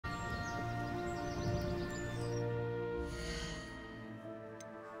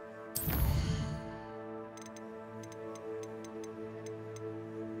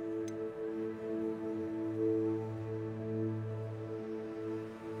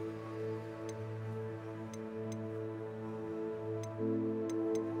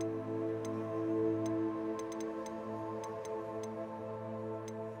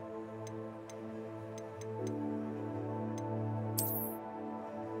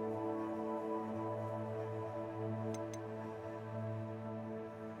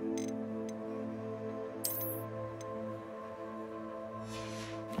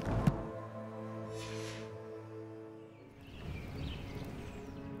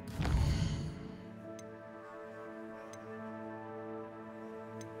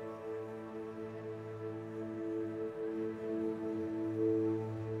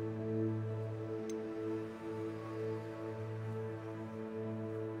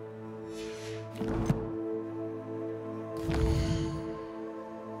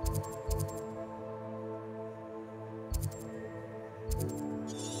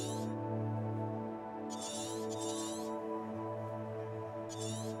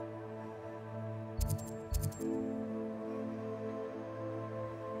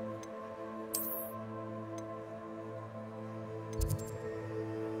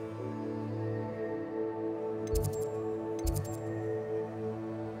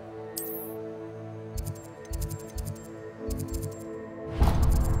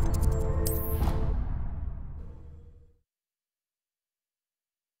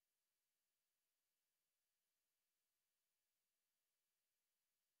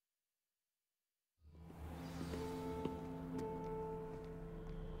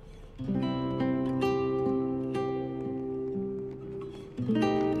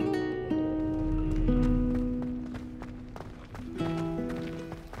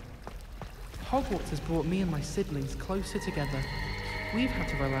Hogwarts has brought me and my siblings closer together. We've had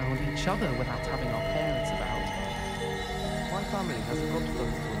to rely on each other without having our parents about. My family has a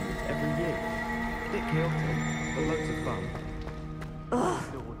Hogwarts tournament every year. A bit chaotic, but loads of fun. Ugh,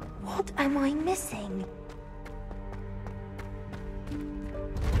 what am I missing?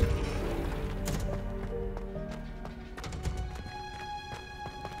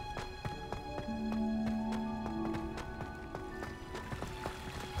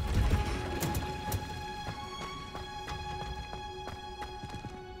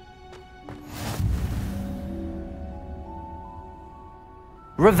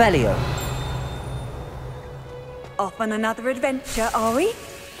 Revelio. Off on another adventure, are we?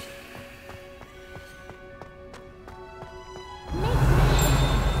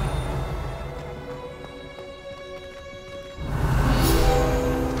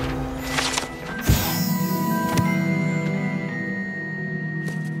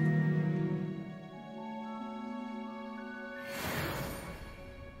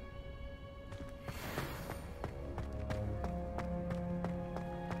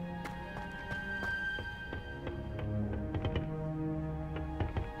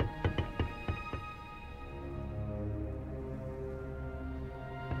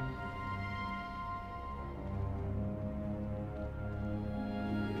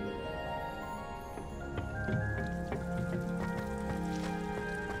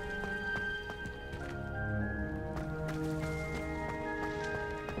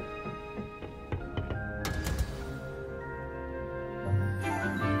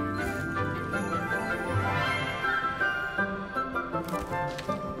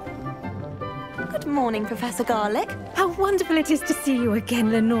 Good morning, Professor Garlic. How wonderful it is to see you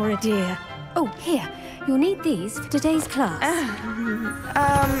again, Lenora dear. Oh, here. You'll need these for today's class.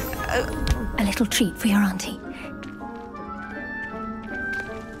 A little treat for your auntie.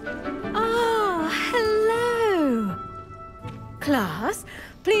 Ah, hello. Class,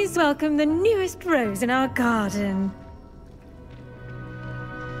 please welcome the newest rose in our garden.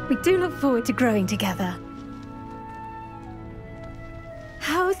 We do look forward to growing together.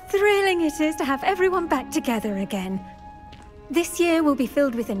 How thrilling it is to have everyone back together again. This year will be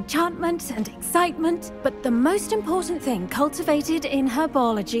filled with enchantment and excitement, but the most important thing cultivated in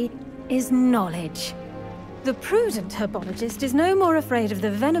herbology is knowledge. The prudent herbologist is no more afraid of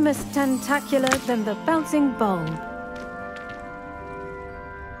the venomous tentacula than the bouncing bulb.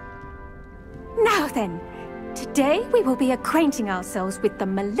 Now then, today we will be acquainting ourselves with the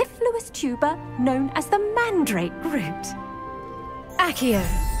mellifluous tuber known as the mandrake root. Accio.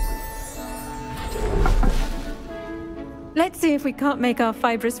 Let's see if we can't make our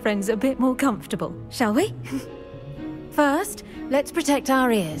fibrous friends a bit more comfortable, shall we? First, let's protect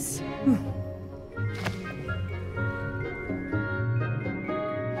our ears.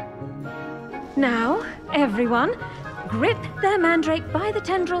 Now, everyone, grip their mandrake by the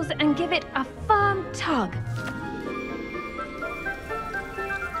tendrils and give it a firm tug.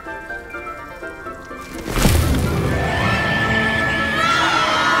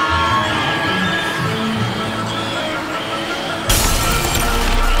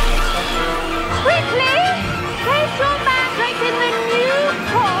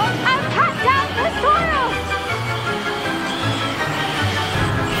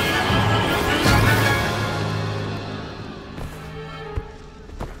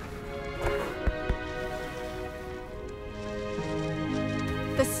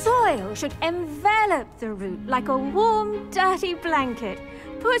 Should envelop the root like a warm, dirty blanket,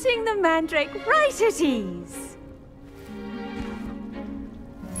 putting the mandrake right at ease.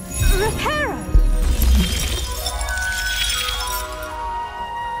 Reparo!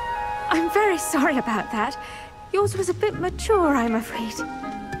 I'm very sorry about that. Yours was a bit mature, I'm afraid.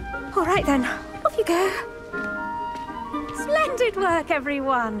 All right then, you go. Splendid work,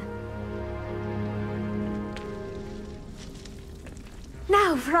 everyone.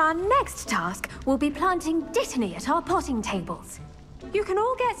 Now, for our next task, we'll be planting Dittany at our potting tables. You can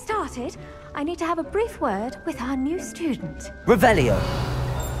all get started. I need to have a brief word with our new student. Revelio.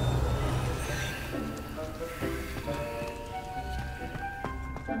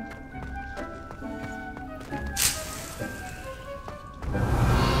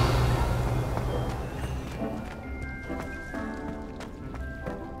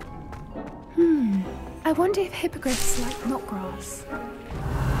 I wonder if hippogriffs like knotgrass.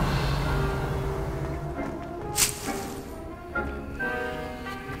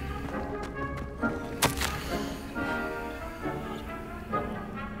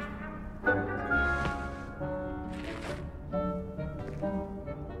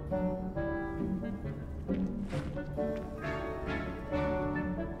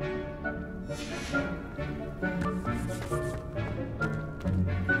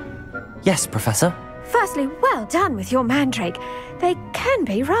 Yes, Professor. Firstly, well done with your mandrake. They can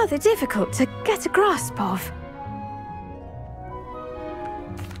be rather difficult to get a grasp of.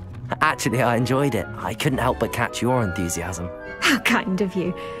 Actually, I enjoyed it. I couldn't help but catch your enthusiasm. How kind of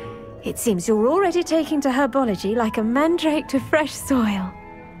you. It seems you're already taking to herbology like a mandrake to fresh soil.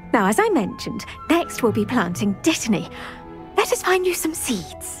 Now, as I mentioned, next we'll be planting Dittany. Let us find you some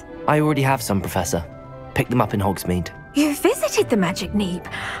seeds. I already have some, Professor. Picked them up in Hogsmeade. You visited the Magic Neep.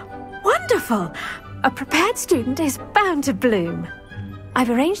 Wonderful! A prepared student is bound to bloom.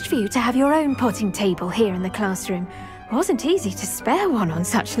 I've arranged for you to have your own potting table here in the classroom. Wasn't easy to spare one on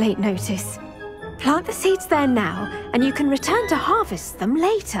such late notice. Plant the seeds there now, and you can return to harvest them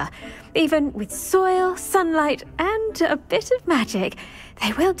later. Even with soil, sunlight, and a bit of magic,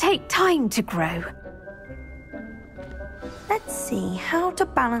 they will take time to grow. Let's see how to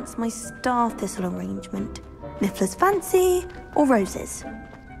balance my star thistle arrangement. Niffler's fancy or roses?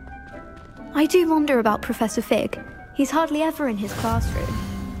 I do wonder about Professor Fig. He's hardly ever in his classroom.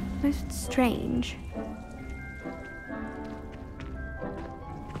 Most strange.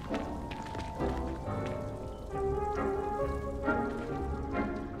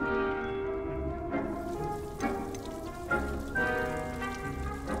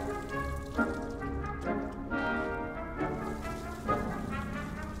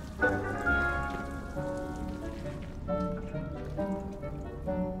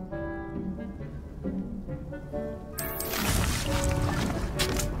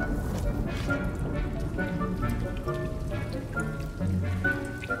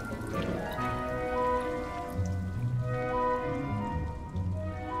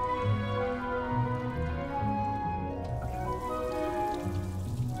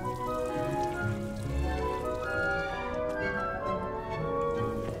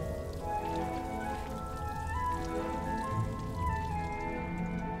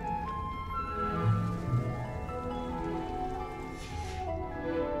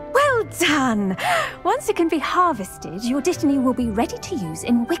 Done! Once it can be harvested, your Dittany will be ready to use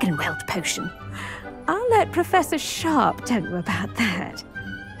in Wiggenweld potion. I'll let Professor Sharp tell you about that.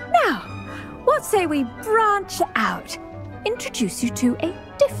 Now, what say we branch out? Introduce you to a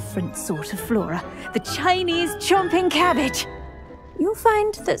different sort of flora, the Chinese chomping cabbage. You'll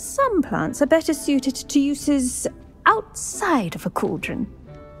find that some plants are better suited to uses outside of a cauldron.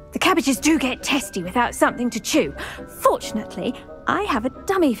 The cabbages do get testy without something to chew. Fortunately, I have a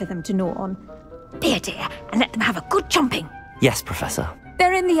dummy for them to gnaw on. Be a dear and let them have a good chomping. Yes, Professor.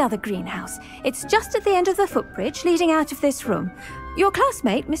 They're in the other greenhouse. It's just at the end of the footbridge leading out of this room. Your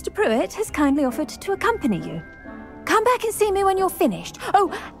classmate, Mr. Pruitt, has kindly offered to accompany you. Come back and see me when you're finished.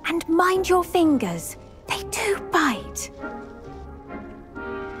 Oh, and mind your fingers. They do bite.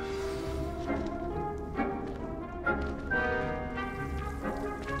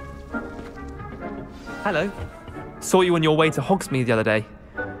 Hello. Saw you on your way to Hogsmeade the other day.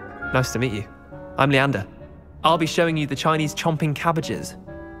 Nice to meet you. I'm Leander. I'll be showing you the Chinese chomping cabbages.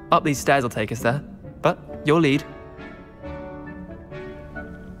 Up these stairs will take us there, but you'll lead.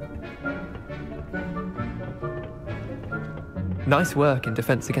 Nice work in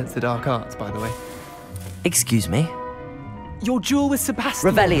Defense Against the Dark Arts, by the way. Excuse me? Your duel with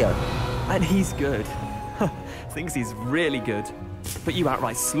Sebastian. Revelio. And he's good. Thinks he's really good. But you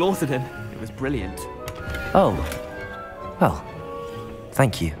outright slaughtered him. It was brilliant. Oh. Well,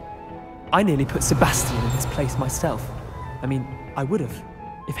 thank you. I nearly put Sebastian in his place myself. I mean, I would have,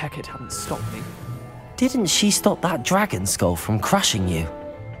 if Hecate hadn't stopped me. Didn't she stop that dragon skull from crushing you?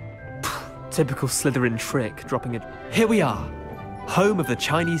 Typical Slytherin trick, dropping it. Here we are, home of the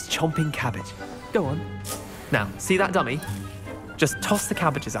Chinese chomping cabbage. Go on. Now, see that dummy? Just toss the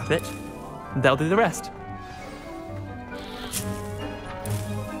cabbages at it. They'll do the rest.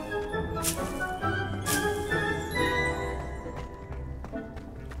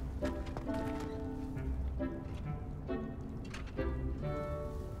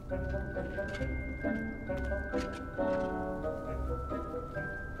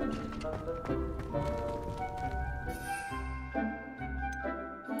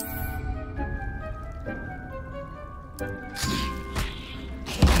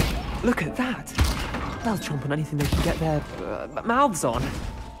 Look at that! They'll chomp on anything they can get their mouths on.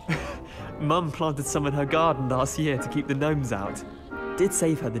 Mum planted some in her garden last year to keep the gnomes out. Did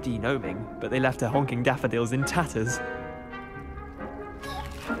save her the de-gnoming, but they left her honking daffodils in tatters.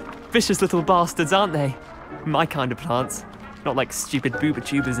 Vicious little bastards, aren't they? My kind of plants. Not like stupid booba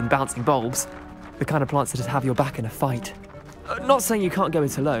tubers and bouncing bulbs. The kind of plants that just have your back in a fight. Not saying you can't go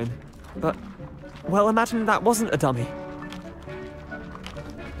it alone, but, well, imagine that wasn't a dummy.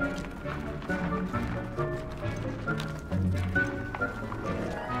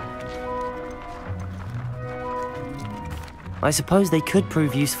 I suppose they could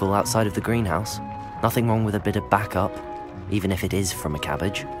prove useful outside of the greenhouse. Nothing wrong with a bit of backup, even if it is from a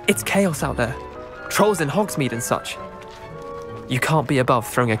cabbage. It's chaos out there. Trolls in Hogsmeade and such. You can't be above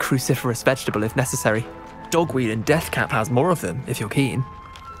throwing a cruciferous vegetable if necessary. Dogweed and deathcap has more of them, if you're keen.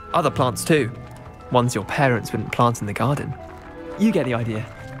 Other plants too. Ones your parents wouldn't plant in the garden. You get the idea.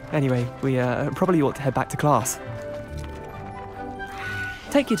 Anyway, we probably ought to head back to class.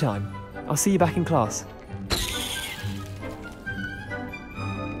 Take your time. I'll see you back in class.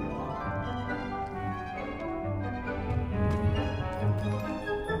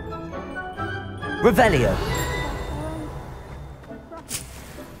 Revelio!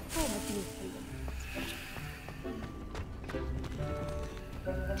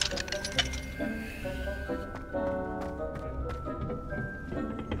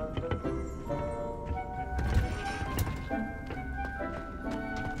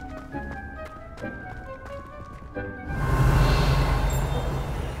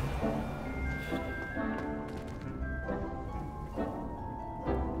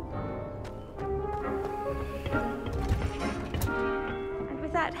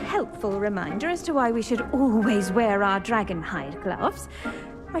 Helpful reminder as to why we should always wear our dragon hide gloves,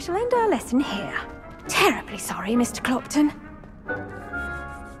 I shall end our lesson here. Terribly sorry, Mr. Clopton.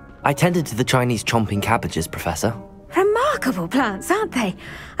 I tended to the Chinese chomping cabbages, Professor. Remarkable plants, aren't they?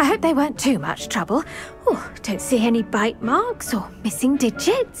 I hope they weren't too much trouble. Oh, don't see any bite marks or missing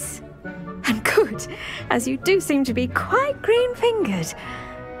digits. And good, as you do seem to be quite green-fingered.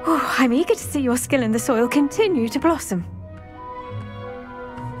 Oh, I'm eager to see your skill in the soil continue to blossom.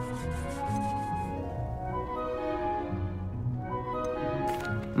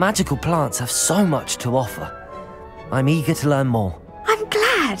 Magical plants have so much to offer. I'm eager to learn more. I'm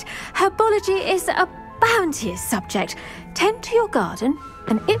glad. Herbology is a bounteous subject. Tend to your garden,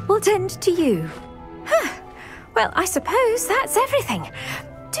 and it will tend to you. Well, I suppose that's everything.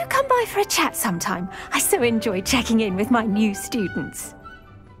 Do come by for a chat sometime. I so enjoy checking in with my new students.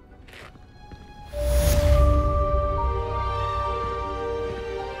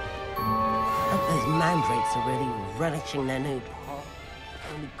 Those mandrakes are really relishing their new pot.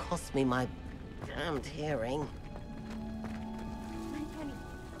 It really cost me my damned hearing.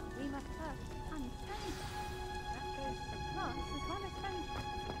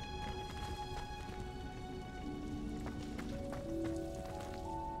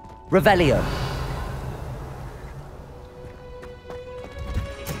 Revelio.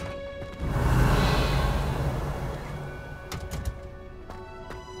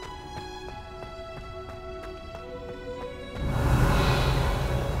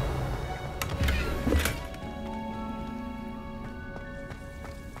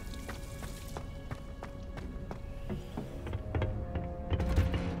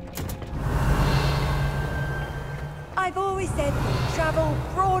 I've always said travel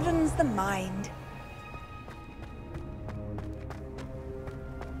broadens the mind.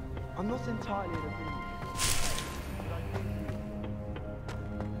 I'm not entirely in agreement.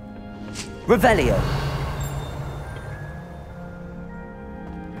 Revelio.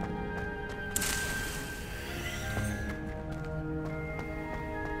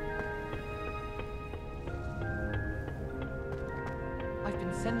 I've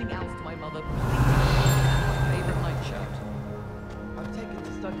been sending out to my mother, please my favourite nightshirt. I've taken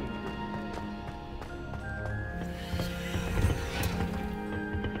to studying.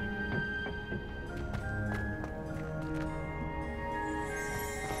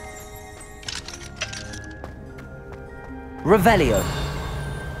 Revelio.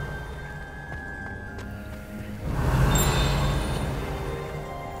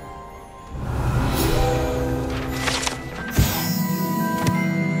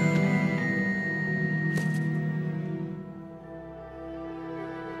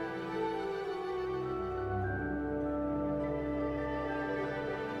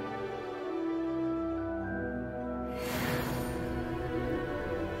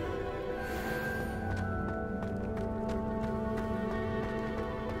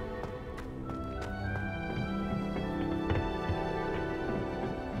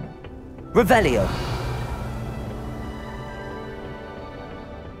 Revelio.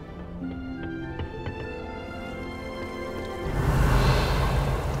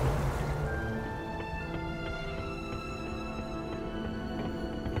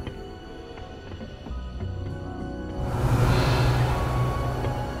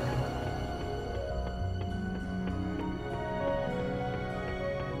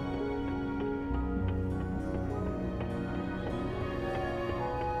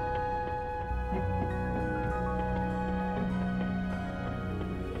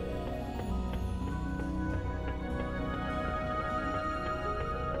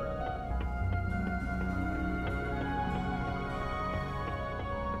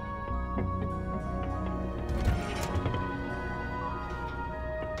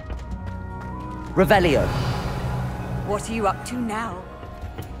 Revelio. What are you up to now?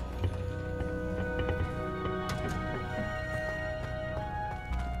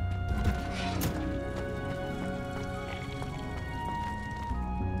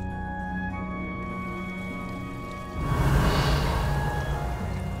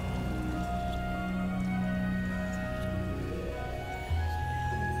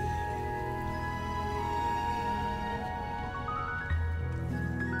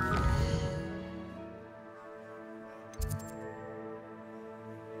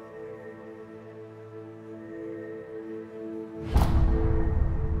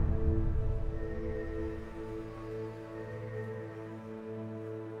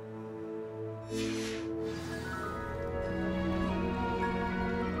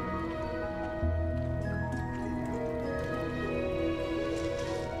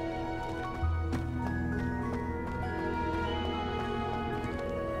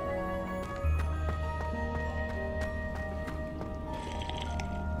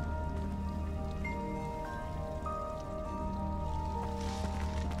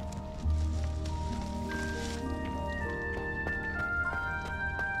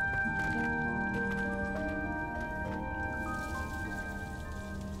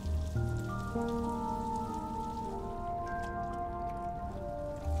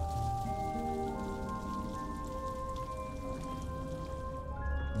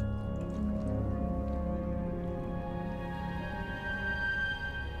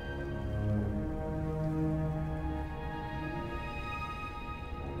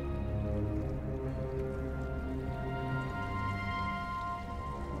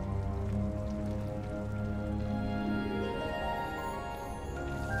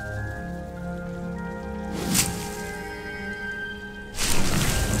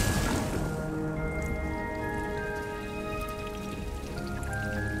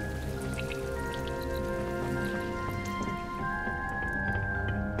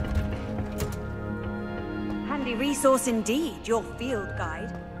 Resource indeed, your field guide.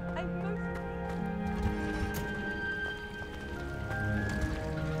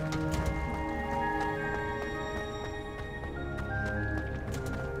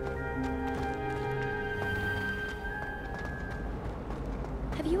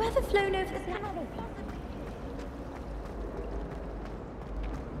 Have you ever flown over the planet?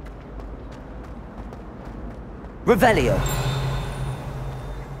 Revelio.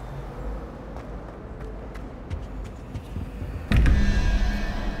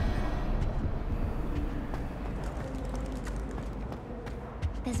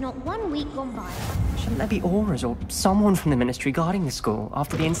 There's not 1 week gone by. Shouldn't there be auras or someone from the ministry guarding the school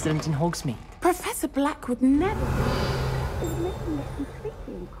after the incident in Hogsmeade? Professor Black would never do. It would make him look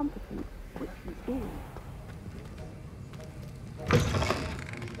completely incompetent, which he is.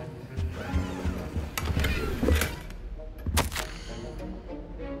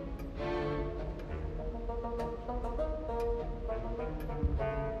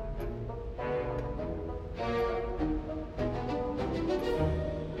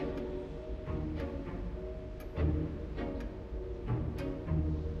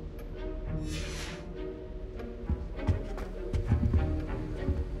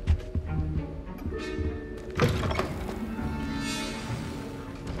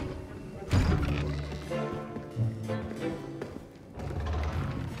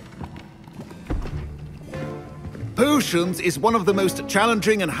 Potions is one of the most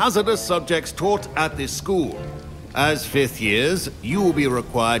challenging and hazardous subjects taught at this school. As fifth years, you will be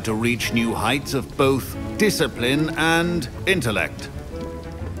required to reach new heights of both discipline and intellect.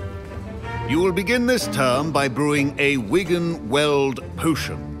 You will begin this term by brewing a Wigan-Weld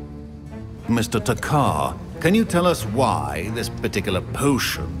potion. Mr. Takar, can you tell us why this particular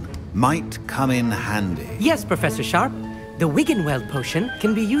potion might come in handy? Yes, Professor Sharp. The Wigan-Weld potion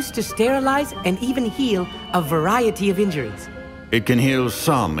can be used to sterilize and even heal a variety of injuries. It can heal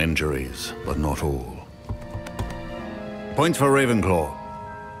some injuries, but not all. Points for Ravenclaw.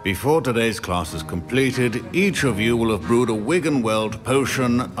 Before today's class is completed, each of you will have brewed a wig and weld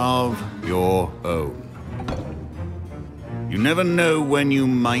potion of your own. You never know when you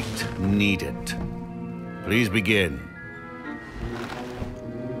might need it. Please begin.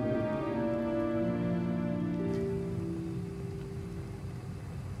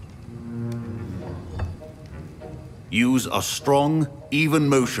 Use a strong, even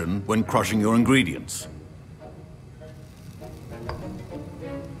motion when crushing your ingredients.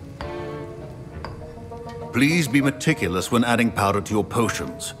 Please be meticulous when adding powder to your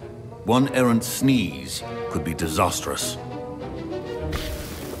potions. One errant sneeze could be disastrous.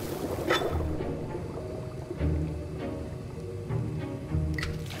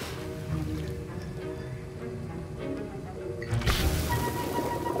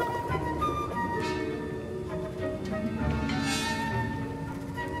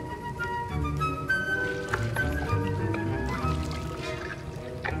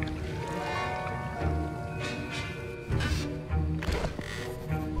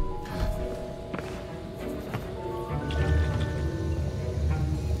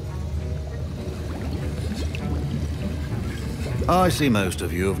 I see most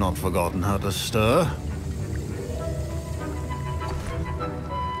of you have not forgotten how to stir.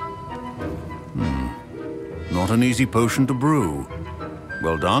 Not an easy potion to brew.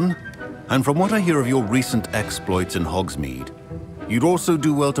 Well done. And from what I hear of your recent exploits in Hogsmeade, you'd also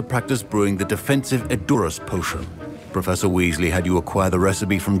do well to practice brewing the defensive Edurus potion. Professor Weasley had you acquire the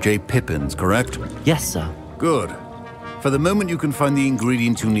recipe from J. Pippins, correct? Yes, sir. Good. For the moment, you can find the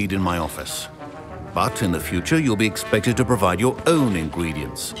ingredients you need in my office. But in the future, you'll be expected to provide your own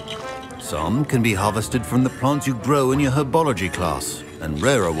ingredients. Some can be harvested from the plants you grow in your herbology class, and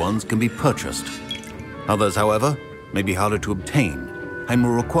rarer ones can be purchased. Others, however, may be harder to obtain, and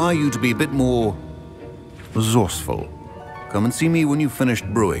will require you to be a bit more resourceful. Come and see me when you've finished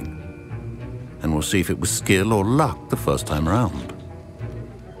brewing, and we'll see if it was skill or luck the first time around.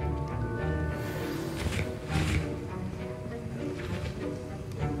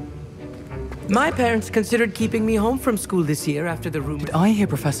 My parents considered keeping me home from school this year after the rumor. Did I hear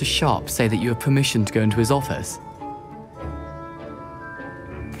Professor Sharp say that you have permission to go into his office?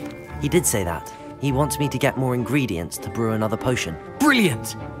 He did say that. He wants me to get more ingredients to brew another potion.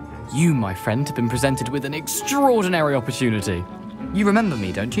 Brilliant! You, my friend, have been presented with an extraordinary opportunity. You remember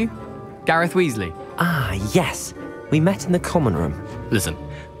me, don't you? Gareth Weasley. Ah, yes. We met in the common room. Listen,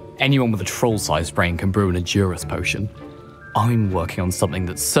 anyone with a troll-sized brain can brew an Edurus potion. I'm working on something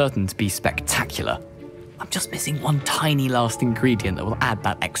that's certain to be spectacular. I'm just missing one tiny last ingredient that will add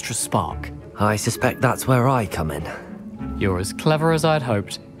that extra spark. I suspect that's where I come in. You're as clever as I'd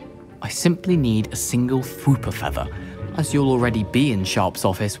hoped. I simply need a single Fwooper feather. As you'll already be in Sharp's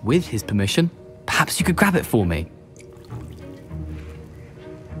office with his permission, perhaps you could grab it for me.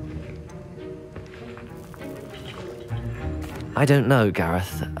 I don't know,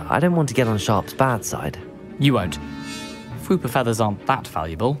 Gareth. I don't want to get on Sharp's bad side. You won't. Fwooper feathers aren't that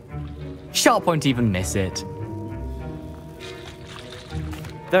valuable. Sharp won't even miss it.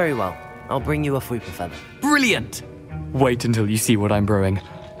 Very well. I'll bring you a Fwooper feather. Brilliant! Wait until you see what I'm brewing.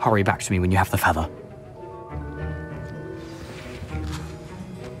 Hurry back to me when you have the feather.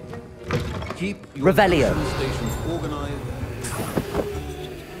 Keep your Revelio. stations organized.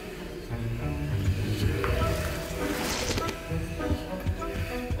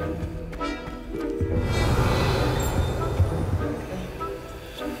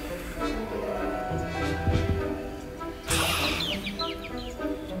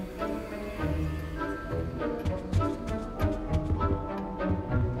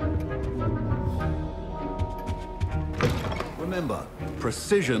 Remember,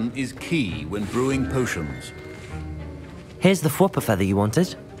 precision is key when brewing potions. Here's the Fwooper feather you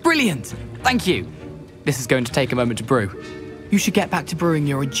wanted. Brilliant! Thank you. This is going to take a moment to brew. You should get back to brewing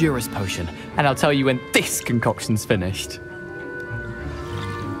your Edurus potion, and I'll tell you when this concoction's finished.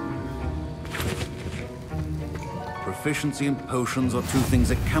 Proficiency in potions are two things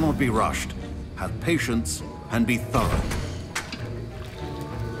that cannot be rushed. Have patience and be thorough.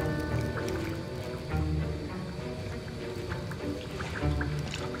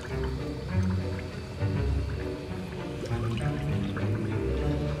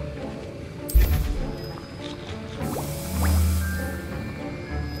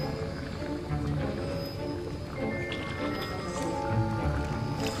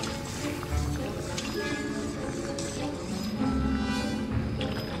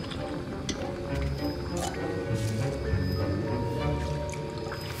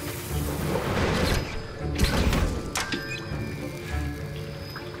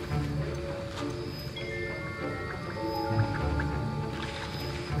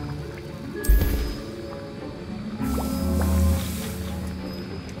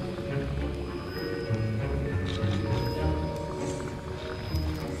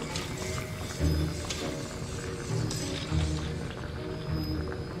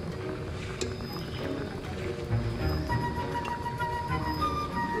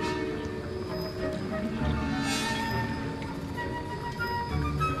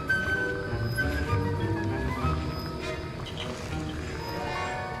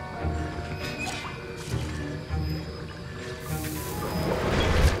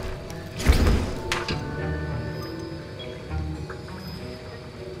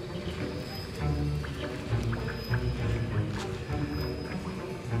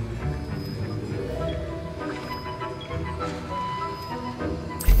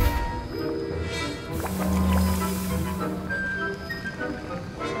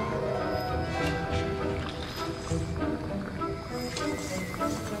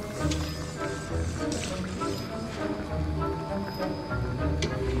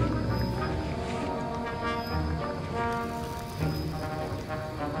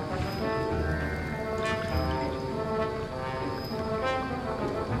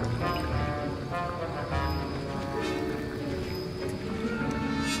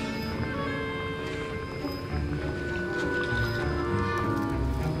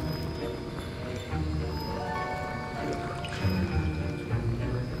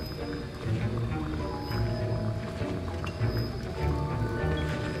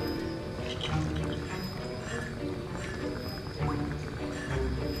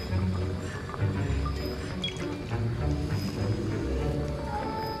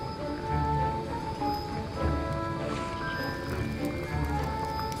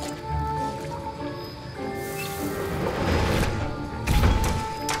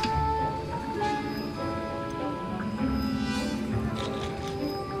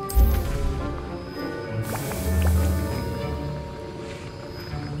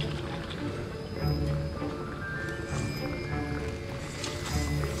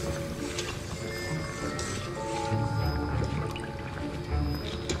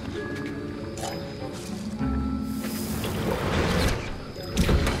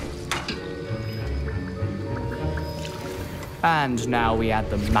 And now we add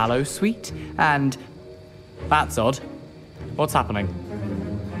the mallow sweet, and... That's odd. What's happening?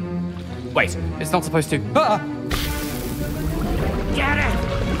 Wait, it's not supposed to... Ah! Get it!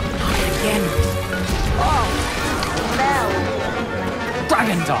 Again. Oh! Mel!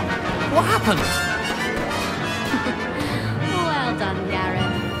 Dragon tongue! What happened? Well done,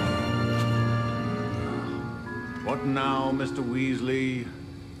 Gareth. What now, Mr. Weasley?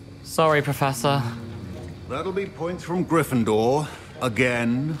 Sorry, Professor. That'll be points from Gryffindor.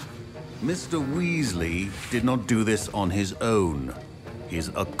 Again. Mr. Weasley did not do this on his own. His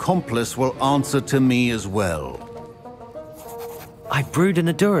accomplice will answer to me as well. I brewed an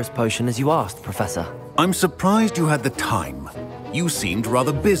Adurus potion as you asked, Professor. I'm surprised you had the time. You seemed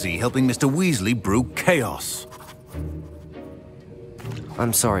rather busy helping Mr. Weasley brew chaos.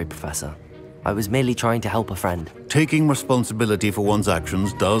 I'm sorry, Professor. I was merely trying to help a friend. Taking responsibility for one's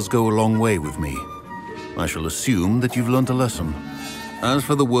actions does go a long way with me. I shall assume that you've learnt a lesson. As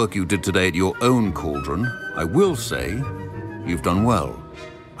for the work you did today at your own cauldron, I will say you've done well.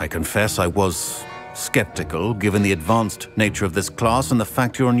 I confess I was skeptical, given the advanced nature of this class and the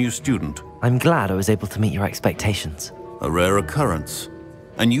fact you're a new student. I'm glad I was able to meet your expectations. A rare occurrence.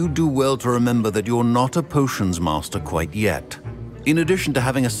 And you do well to remember that you're not a potions master quite yet. In addition to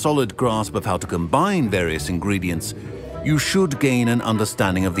having a solid grasp of how to combine various ingredients, you should gain an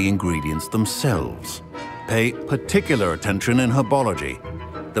understanding of the ingredients themselves. Pay particular attention in herbology.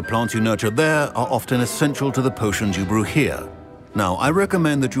 The plants you nurture there are often essential to the potions you brew here. Now, I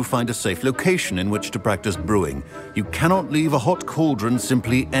recommend that you find a safe location in which to practice brewing. You cannot leave a hot cauldron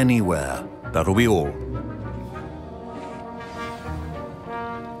simply anywhere. That'll be all.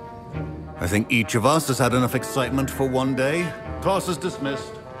 I think each of us has had enough excitement for one day. Class is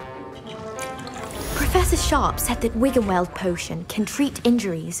dismissed. Professor Sharp said that Wiggenweld potion can treat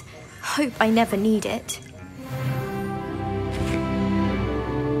injuries. Hope I never need it.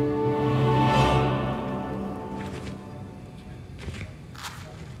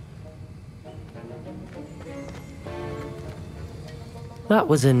 That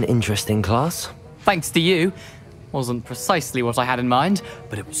was an interesting class. Thanks to you. Wasn't precisely what I had in mind,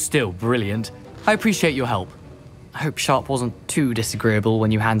 but it was still brilliant. I appreciate your help. I hope Sharp wasn't too disagreeable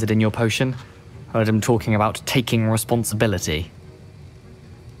when you handed in your potion. Heard him talking about taking responsibility.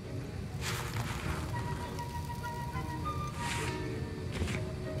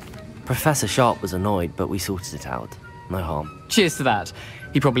 Professor Sharp was annoyed, but we sorted it out. No harm. Cheers to that.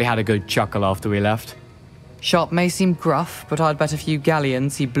 He probably had a good chuckle after we left. Sharp may seem gruff, but I'd bet a few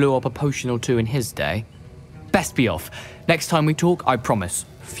galleons he blew up a potion or two in his day. Best be off. Next time we talk, I promise,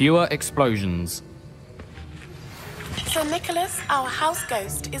 fewer explosions. Sir Nicholas, our house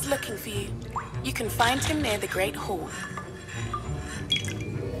ghost, is looking for you. You can find him near the Great Hall.